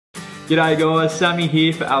G'day guys, Sammy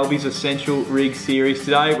here for Albi's Essential Rig series.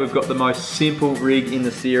 Today we've got the most simple rig in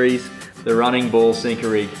the series, the running ball sinker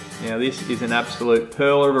rig. Now this is an absolute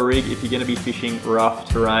pearl of a rig if you're going to be fishing rough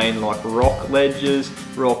terrain like rock ledges,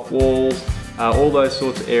 rock walls, all those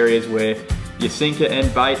sorts of areas where your sinker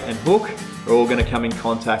and bait and hook are all going to come in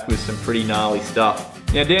contact with some pretty gnarly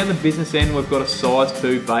stuff. Now down the business end we've got a size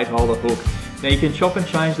 2 bait holder hook. Now you can chop and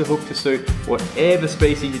change the hook to suit whatever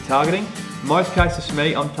species you're targeting. In most cases for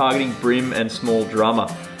me, I'm targeting brim and small drummer.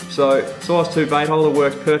 So size 2 bait holder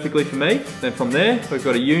works perfectly for me. Then from there, we've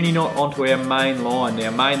got a uni knot onto our main line. Now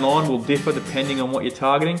main line will differ depending on what you're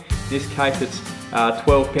targeting. In this case it's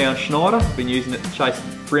 12-pound Schneider. I've been using it to chase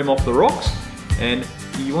brim off the rocks. And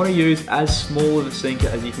you want to use as small of a sinker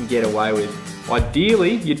as you can get away with.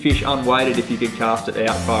 Ideally, you'd fish unweighted if you could cast it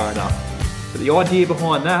out far enough. But the idea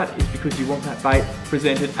behind that is because you want that bait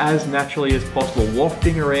presented as naturally as possible,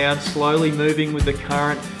 wafting around, slowly moving with the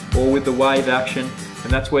current or with the wave action,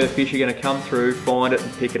 and that's where the fish are going to come through, find it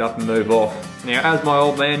and pick it up and move off. Now, as my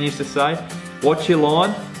old man used to say, watch your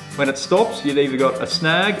line. When it stops, you've either got a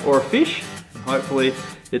snag or a fish, and hopefully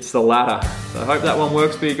it's the latter. So I hope that one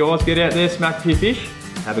works for you guys. Get out there, smack a few fish,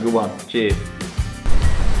 have a good one. Cheers.